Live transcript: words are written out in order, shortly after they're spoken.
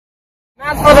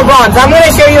Math4Bronx. I'm going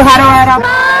to show you how to write up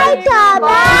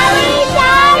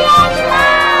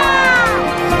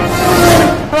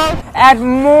at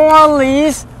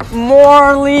Morley's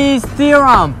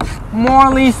theorem.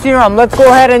 Morley's theorem. Let's go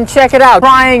ahead and check it out.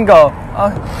 Triangle.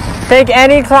 Take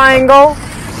any triangle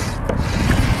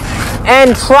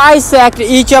and trisect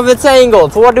each of its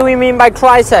angles. What do we mean by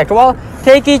trisect? Well,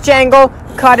 take each angle,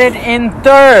 cut it in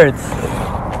thirds.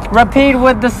 Repeat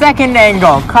with the second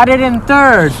angle, cut it in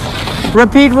thirds.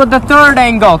 Repeat with the third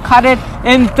angle, cut it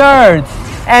in thirds.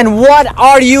 And what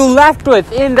are you left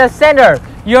with in the center?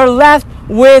 You're left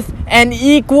with an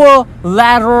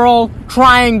equilateral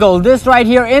triangle. This right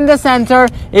here in the center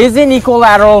is an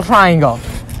equilateral triangle.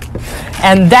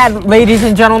 And that, ladies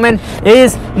and gentlemen,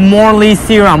 is Morley's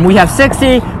theorem. We have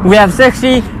 60, we have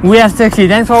 60, we have 60.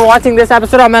 Thanks for watching this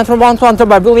episode of Math4Bronx, sponsored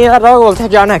by Brilliant. We'll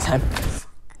catch y'all next time.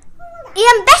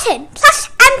 Embedded plus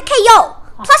MKO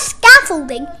plus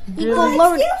scaffolding equals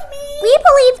learning. We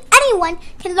believe anyone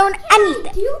can learn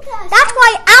anything. That's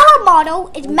why our motto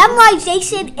is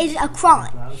memorization is a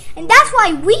crime. And that's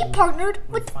why we partnered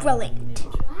with Brilliant.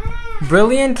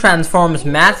 Brilliant transforms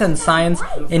math and science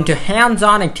into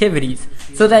hands-on activities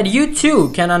so that you too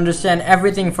can understand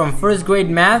everything from first grade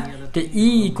math to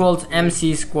E equals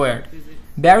MC squared.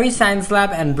 Barry Science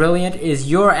Lab and Brilliant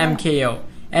is your MKO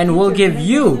and will give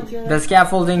you the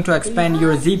scaffolding to expand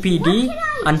your ZPD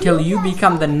until you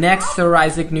become the next Sir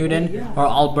Isaac Newton or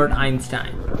Albert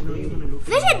Einstein.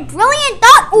 Visit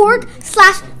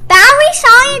brilliant.org/Barry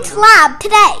Science Lab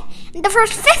today. And the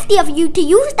first 50 of you to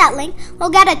use that link will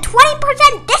get a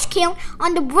 20% discount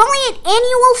on the Brilliant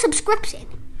annual subscription.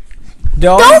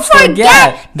 Don't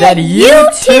forget that you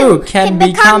too can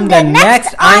become the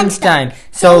next Einstein.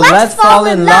 So let's fall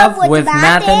in love with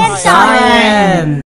math and science.